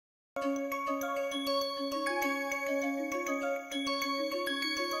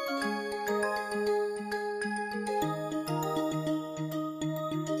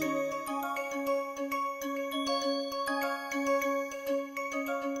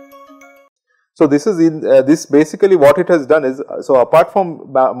So this is this basically what it has done is, so apart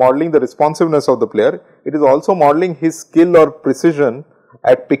from modeling the responsiveness of the player, it is also modeling his skill or precision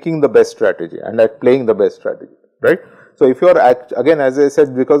at picking the best strategy and at playing the best strategy, right. So if you are again, as I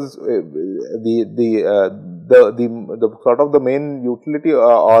said, because the sort of the main utility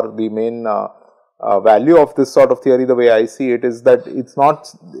or the main value of this sort of theory, the way I see it, is that it's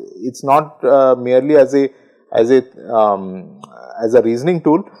not merely as a reasoning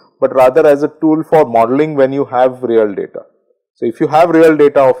tool, but rather as a tool for modeling when you have real data. So if you have real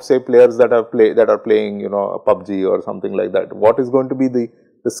data of, say, players that are playing, a PUBG or something like that, what is going to be the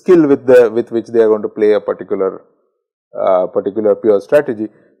skill with which they are going to play a particular pure strategy?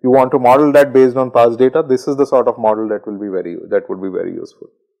 You want to model that based on past data. This is the sort of model that would be very useful.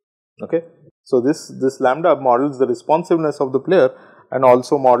 Okay. So this lambda models the responsiveness of the player and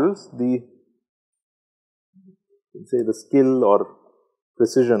also models the skill or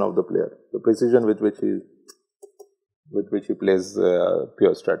precision of the player, the precision with which he plays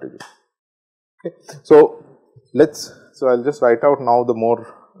pure strategy. Okay. So I'll just write out now the more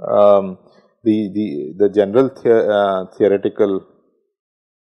the general theoretical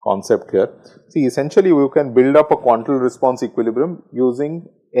concept here. See, essentially you can build up a quantal response equilibrium using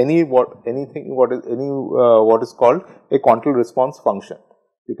what is called a quantal response function.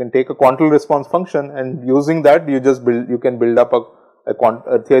 You can take a quantal response function, and using that you can build up a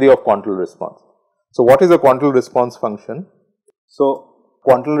theory of quantal response. So what is a quantal response function? So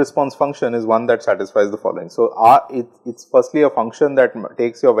quantal response function is one that satisfies the following. So it's firstly a function that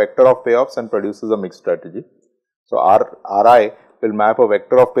takes your vector of payoffs and produces a mixed strategy. So Ri will map a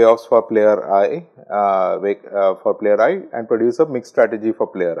vector of payoffs for player I and produce a mixed strategy for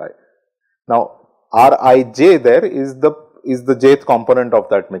player I. Now Rij there is the jth component of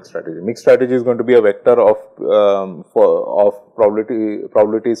that mixed strategy. Mixed strategy is going to be a vector of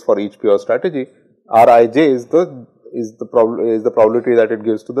probabilities for each pure strategy. Rij is the probability that it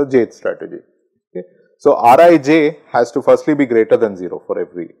gives to the jth strategy. Okay. So Rij has to firstly be greater than 0 for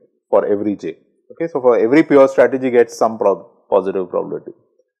every j. Okay. So for every pure strategy gets some positive probability.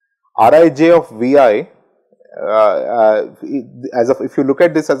 Rij of Vi, if you look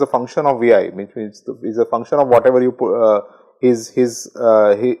at this as a function of Vi, which means is a function of whatever you put his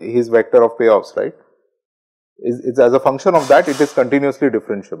vector of payoffs, right? It's as a function of that, it is continuously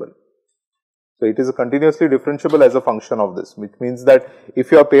differentiable. So it is continuously differentiable as a function of this, which means that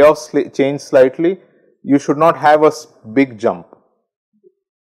if your payoffs change slightly, you should not have a big jump.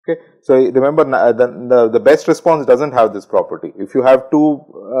 Okay. So remember, the best response doesn't have this property. If you have two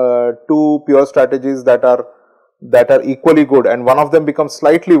pure strategies that are equally good and one of them becomes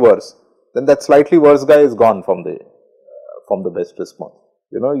slightly worse, then that slightly worse guy is gone from the best response.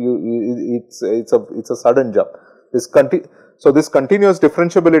 It's a sudden jump. So this continuous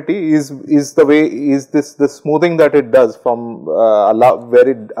differentiability is the smoothing that it does from where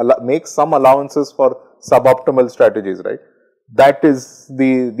it makes some allowances for suboptimal strategies, right? That is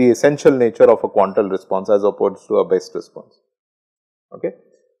the essential nature of a quantal response as opposed to a best response. Okay.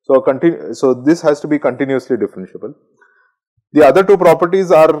 So this has to be continuously differentiable. The other two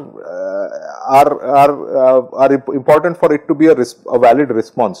properties are important for it to be a valid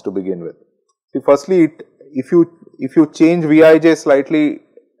response to begin with. See, firstly, if you change Vij slightly,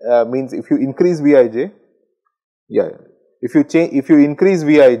 means if you increase Vij, if you increase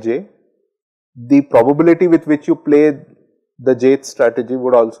Vij, the probability with which you play the jth strategy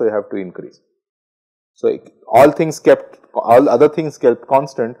would also have to increase. So all other things kept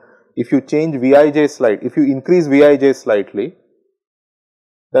constant, if you change if you increase Vij slightly,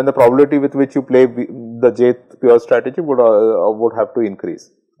 then the probability with which you play the jth pure strategy would have to increase,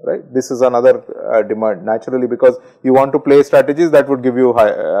 right? This is another demand naturally, because you want to play strategies that would give you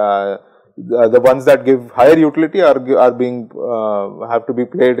high, the ones that give higher utility have to be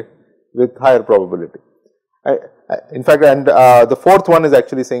played with higher probability. In fact, and the fourth one is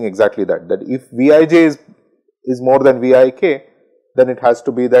actually saying exactly that if Vij is more than Vik, then it has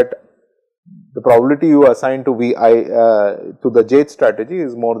to be that the probability you assign to to the jth strategy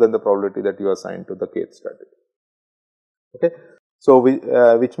is more than the probability that you assign to the kth strategy. Okay. So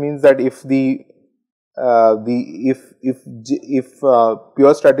which means that if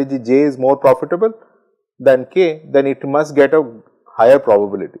pure strategy J is more profitable than K, then it must get a higher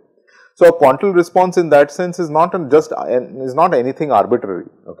probability. So a quantal response in that sense is not anything arbitrary.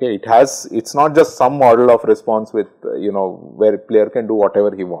 Okay, it's not just some model of response with where player can do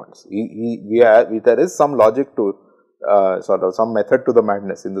whatever he wants. There is some logic to sort of some method to the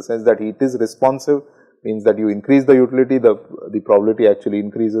madness, in the sense that it is responsive, means that you increase the utility, the probability actually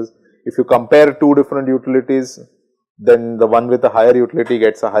increases. If you compare two different utilities, then the one with a higher utility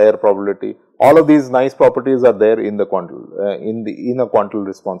gets a higher probability. All of these nice properties are there in the quantal, in a quantal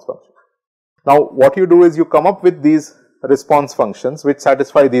response function. Now, what you do is you come up with these response functions which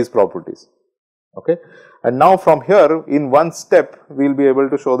satisfy these properties. Okay. And now from here, in one step, we will be able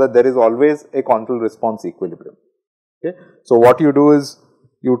to show that there is always a quantal response equilibrium. Okay. So, what you do is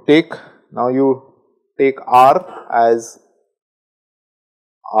you take, now you take R as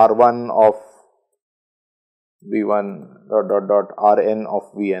R1 of V1 dot dot dot Rn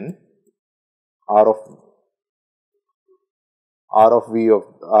of Vn, R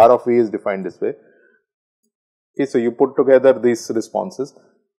of V is defined this way. Okay, so you put together these responses.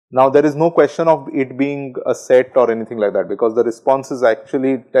 Now there is no question of it being a set or anything like that, because the responses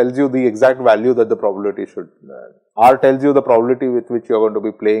actually tells you the exact value that the probability should, R tells you the probability with which you are going to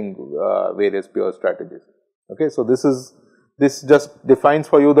be playing various pure strategies. Okay, so this just defines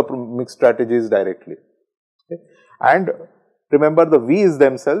for you the mixed strategies directly. Okay. And remember, the V's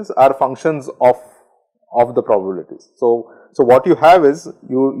themselves are functions of the probabilities. So what you have is,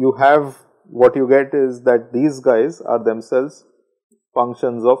 you have, what you get is that these guys are themselves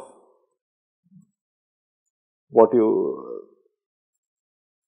functions of what you,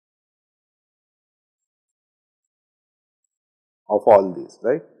 of all these,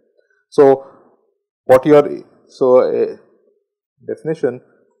 right. So what you are, so a definition,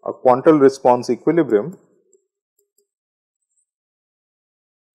 a quantal response equilibrium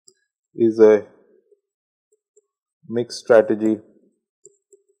is a mixed strategy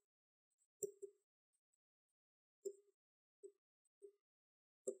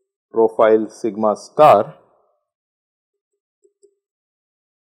profile sigma star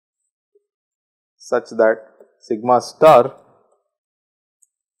such that sigma star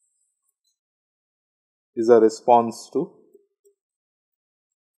is a response to,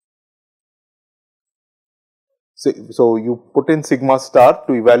 so you put in sigma star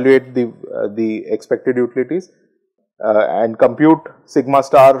to evaluate the expected utilities and compute sigma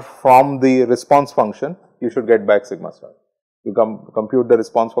star from the response function, you should get back sigma star. You compute the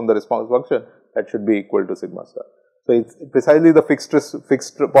response from the response function, that should be equal to sigma star. So it's precisely the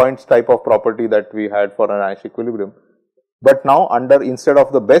fixed points type of property that we had for an Nash equilibrium, but now under, instead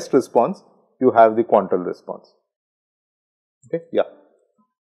of the best response, you have the quantal response. Okay, yeah.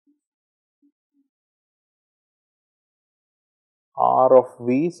 R of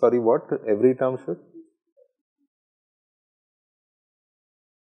V, sorry, what? Every term should?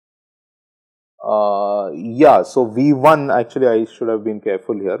 Yeah, so V1, actually I should have been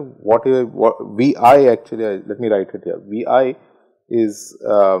careful here. What VI, actually, let me write it here. VI is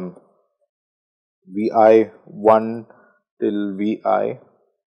VI1 till VI.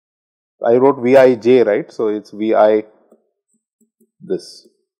 I wrote Vij, right? So it's Vi this.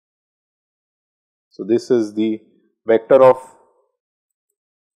 So this is the vector of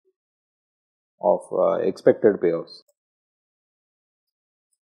expected payoffs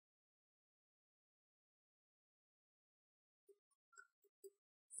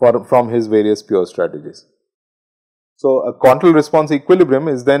from his various pure strategies. So a quantal response equilibrium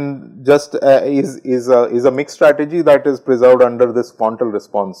is then just is a mixed strategy that is preserved under this quantal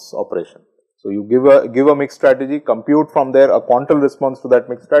response operation. So you give a mixed strategy, compute from there a quantal response to that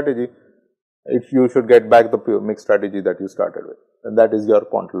mixed strategy, if you should get back the pure mixed strategy that you started with, and that is your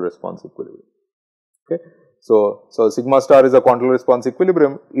quantal response equilibrium. Okay. So sigma star is a quantal response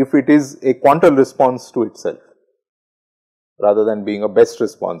equilibrium if it is a quantal response to itself, rather than being a best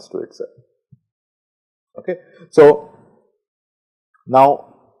response to itself. Okay. So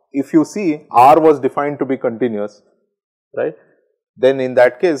now if you see R was defined to be continuous, right, then in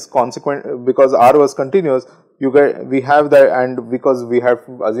that case, because R was continuous, we have that, and because we have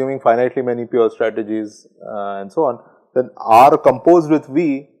assuming finitely many pure strategies and so on, then R composed with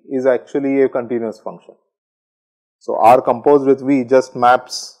V is actually a continuous function. So R composed with V just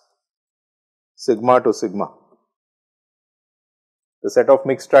maps sigma to sigma, the set of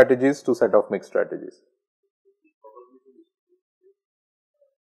mixed strategies to set of mixed strategies.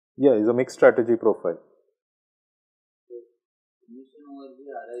 Yeah, is a mixed strategy profile.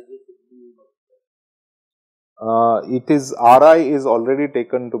 It is Ri is already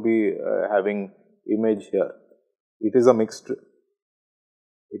taken to be having image here. It is a mixed.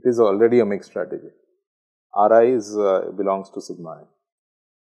 It is already a mixed strategy. Ri is belongs to sigma I.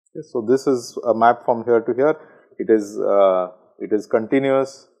 Okay, so this is a map from here to here. It is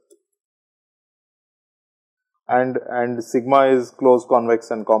continuous, and sigma is closed,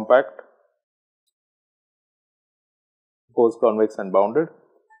 convex, and compact. Closed, convex, and bounded.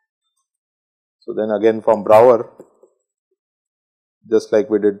 So then again from Brouwer, just like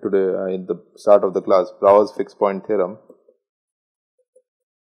we did today in the start of the class. Brouwer's fixed point theorem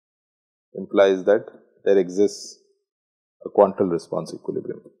implies that there exists a quantal response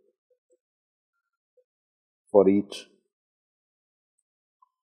equilibrium for each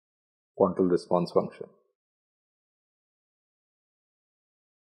quantal response function.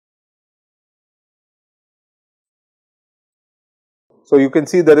 So you can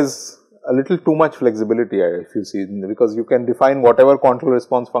see there is a little too much flexibility if you see, because you can define whatever quantal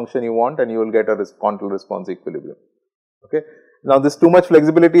response function you want and you will get a quantal response equilibrium. Okay. Now this too much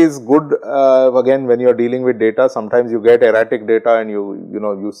flexibility is good again when you are dealing with data. Sometimes you get erratic data and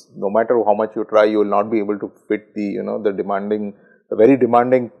no matter how much you try, you will not be able to fit the very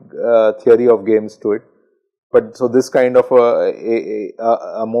demanding theory of games to it. But so this kind of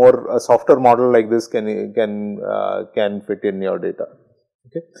a softer model like this can fit in your data.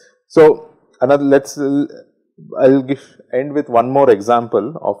 Okay. So I'll end with one more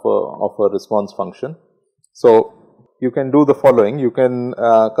example of a response function. So you can do the following. You can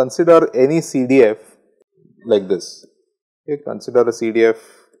consider any CDF like this. Okay. Consider a CDF.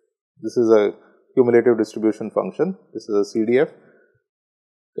 This is a cumulative distribution function. This is a CDF.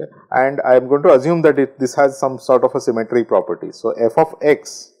 Okay. And I am going to assume that this has some sort of a symmetry property. So f of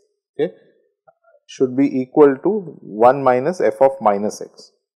x, okay, should be equal to 1 minus f of minus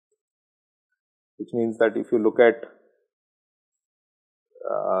x, which means that if you look at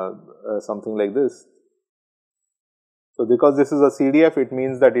something like this, so because this is a CDF, it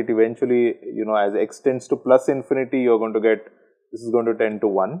means that it eventually, as x tends to plus infinity, you are going to get, this is going to tend to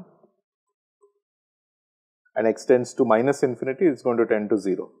 1. And x tends to minus infinity, it's going to tend to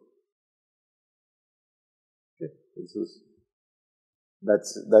 0. Okay,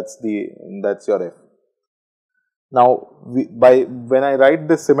 that's your f. Now, when I write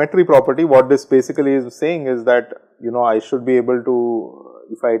this symmetry property, what this basically is saying is that I should be able to,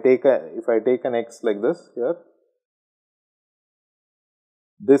 if I take an x like this here,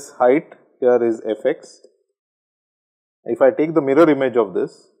 this height here is fx. If I take the mirror image of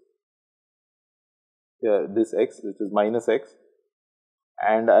this, this x, which is minus x,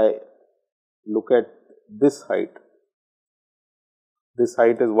 and I look at this height is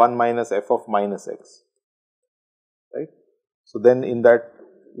 1 minus f of minus x, right. So then in that,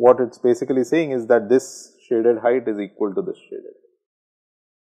 what it's basically saying is that this shaded height is equal to this shaded.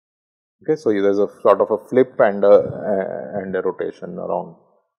 Okay, so there's a sort of a flip and a rotation around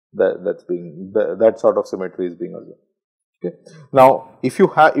that sort of symmetry is being assumed. Okay. Now, if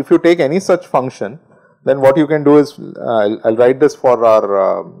you take any such function, then what you can do is, I'll write this for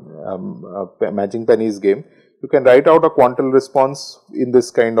our matching pennies game. You can write out a quantal response in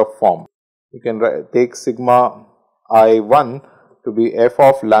this kind of form. You can take sigma I1 to be f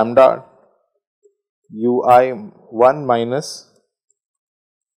of lambda ui1 minus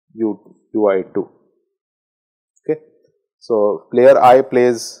ui2. Okay. So player I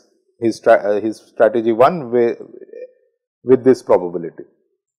plays his strategy 1 with this probability,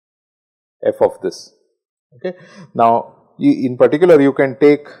 f of this. Okay. Now, in particular, you can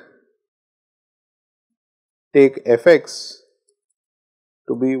take fx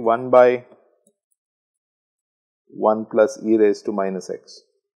to be 1 by 1 plus e raised to minus x.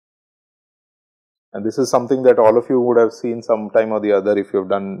 And this is something that all of you would have seen sometime or the other if you have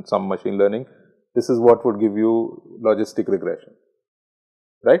done some machine learning. This is what would give you logistic regression,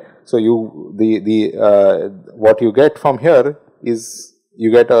 right. So what you get from here is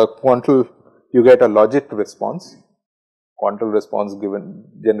you get a logit response, quantal response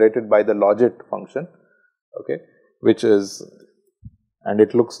generated by the logit function, okay, which is, and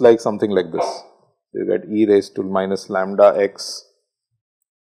it looks like something like this. You get e raised to minus lambda x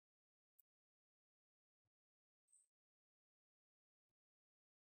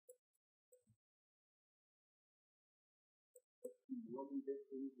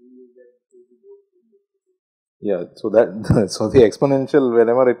Yeah, so that so the exponential,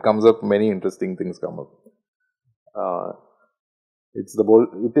 whenever it comes up, many interesting things come up. It's the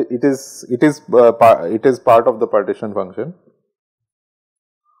it is part of the partition function.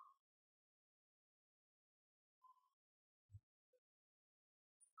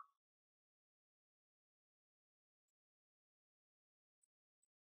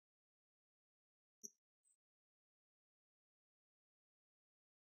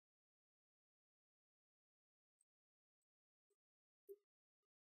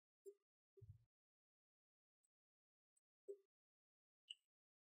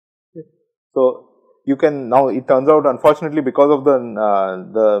 So you can now, it turns out, unfortunately, because of the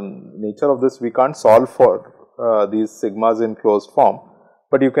nature of this, we can't solve for these sigmas in closed form,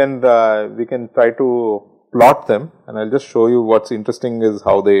 but you can we can try to plot them, and I'll just show you what's interesting is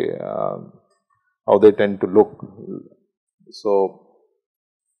how they tend to look. So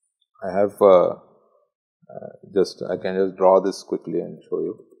I have I can just draw this quickly and show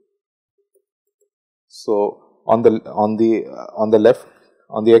you. So on the left,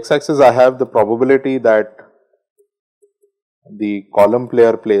 on the x-axis, I have the probability that the column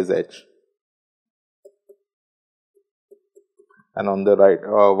player plays H, and on the right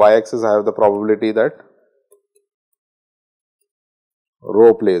y-axis, I have the probability that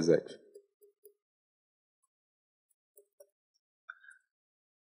row plays H.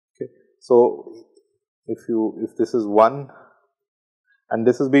 Okay. So if this is 1 and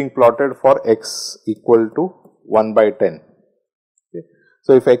this is being plotted for x equal to 1 by 10. Okay.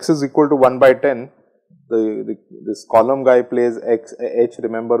 So if x is equal to 1 by 10, this column guy plays H,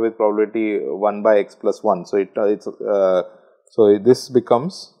 remember, with probability 1 by x plus 1. So so this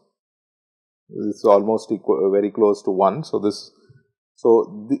becomes, this is almost equal, very close to 1. So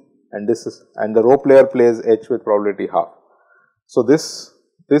and the row player plays H with probability half. So this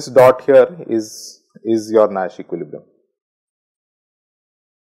dot here is your Nash equilibrium.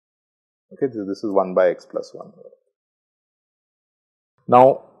 Okay, this is 1 by x plus 1.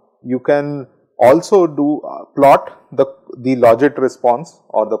 Now you can also do plot the logit response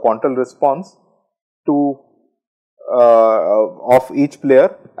or the Quantal response to of each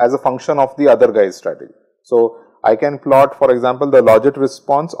player as a function of the other guy's strategy. So I can plot, for example, the logit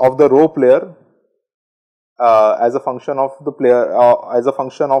response of the row player as a function of the player as a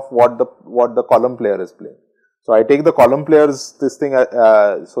function of what the column player is playing. So I take the column player's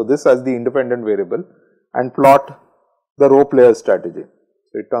so this as the independent variable and plot the row player's strategy.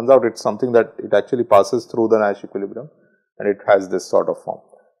 So it turns out it's something that it actually passes through the Nash equilibrium and it has this sort of form.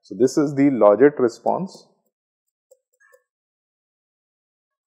 So this is the logit response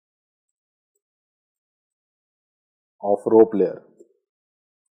of row player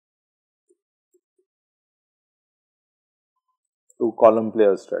to column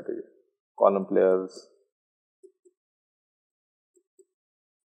player strategy, column players.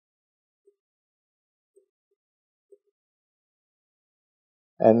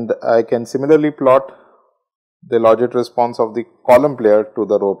 And I can similarly plot the logit response of the column player to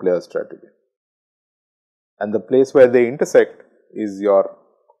the row player strategy. And the place where they intersect is your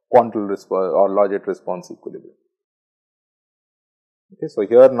Quantal response or logit response equilibrium. Okay, so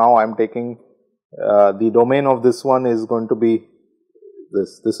here now I am taking the domain of this one is going to be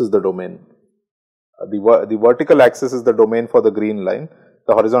this. This is the domain. The vertical axis is the domain for the green line.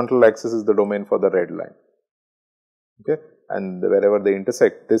 The horizontal axis is the domain for the red line. Okay, and wherever they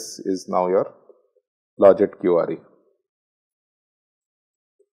intersect, this is now your logit QRE.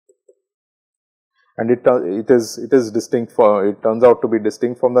 And it is distinct it turns out to be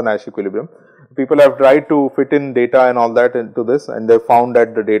distinct from the Nash equilibrium. People have tried to fit in data and all that into this, and they found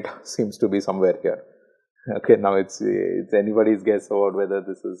that the data seems to be somewhere here. Okay, now it's anybody's guess about whether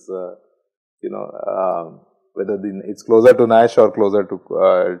this is whether it's closer to Nash or closer to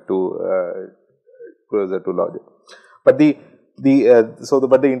logit. But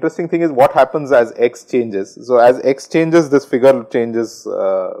but the interesting thing is what happens as x changes. So as x changes, this figure changes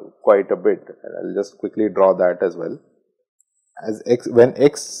quite a bit. I'll just quickly draw that as well. As x, when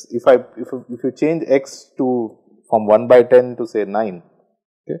x, if you change x to from 1 by 10 to say 9,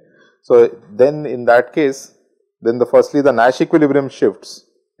 okay. So then in that case, then firstly the Nash equilibrium shifts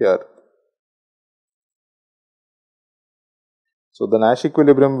here. So the Nash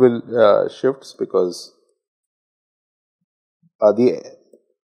equilibrium will shifts because the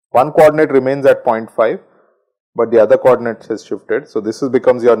one coordinate remains at 0.5, but the other coordinate has shifted. So this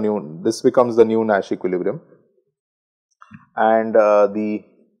becomes the new Nash equilibrium, and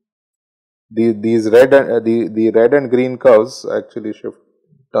these red and green curves actually shift,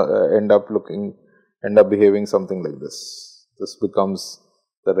 end up behaving something like this. This becomes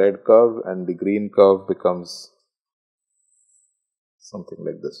the red curve, and the green curve becomes something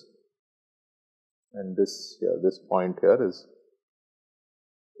like this, and this point here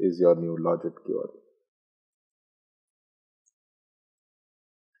is your new logit QRE.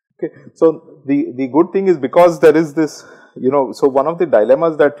 Okay, so the good thing is, because there is this, so one of the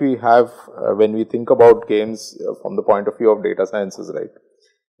dilemmas that we have when we think about games from the point of view of data sciences, right,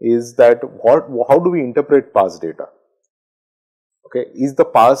 is that how do we interpret past data? Okay, is the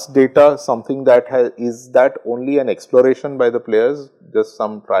past data something that is that only an exploration by the players, just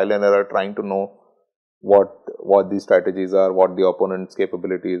some trial and error trying to know what the strategies are, what the opponent's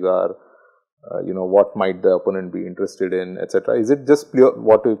capabilities are, what might the opponent be interested in, etc. Is it just pure,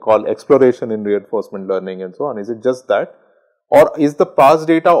 what we call exploration in reinforcement learning and so on? Is it just that, or is the past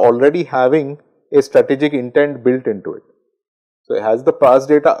data already having a strategic intent built into it. So, has the past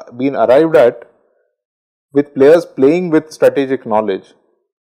data been arrived at with players playing with strategic knowledge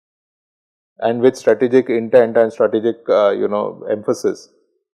and with strategic intent and strategic emphasis.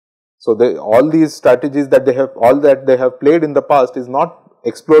 So, all these strategies that they have played in the past is not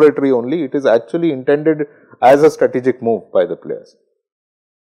exploratory only, it is actually intended as a strategic move by the players.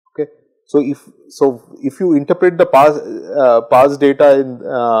 Okay. So, if you interpret the past data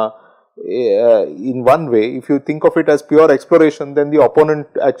in one way, if you think of it as pure exploration, then the opponent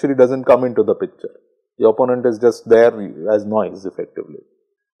actually doesn't come into the picture. The opponent is just there as noise effectively.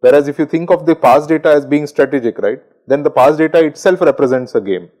 Whereas, if you think of the past data as being strategic, right, then the past data itself represents a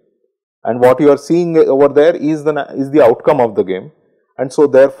game, and what you are seeing over there is the outcome of the game, and so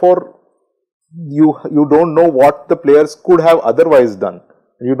therefore you don't know what the players could have otherwise done.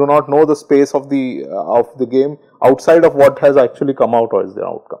 You do not know the space of the game outside of what has actually come out as the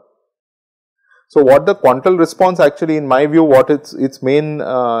outcome. So, what the Quantal response actually, in my view, what its main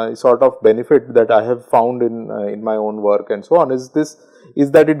sort of benefit that I have found in my own work and so on is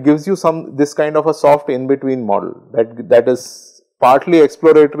that it gives you this kind of a soft in between model that is partly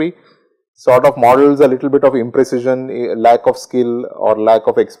exploratory, sort of models a little bit of imprecision, lack of skill or lack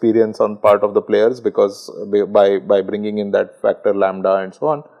of experience on part of the players, because by bringing in that factor lambda and so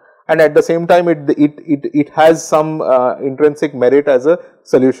on, and at the same time it has some intrinsic merit as a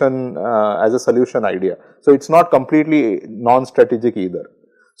solution idea. So, it is not completely non-strategic either.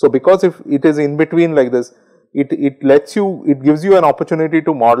 So, because if it is in between like this, it gives you an opportunity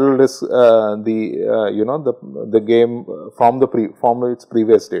to model this the game from its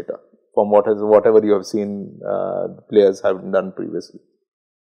previous data, from whatever you have seen players have done previously.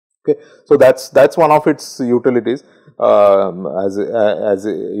 Okay, so that's one of its utilities. Whenever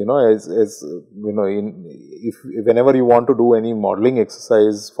you want to do any modeling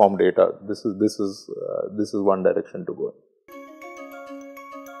exercise from data, this is one direction to go.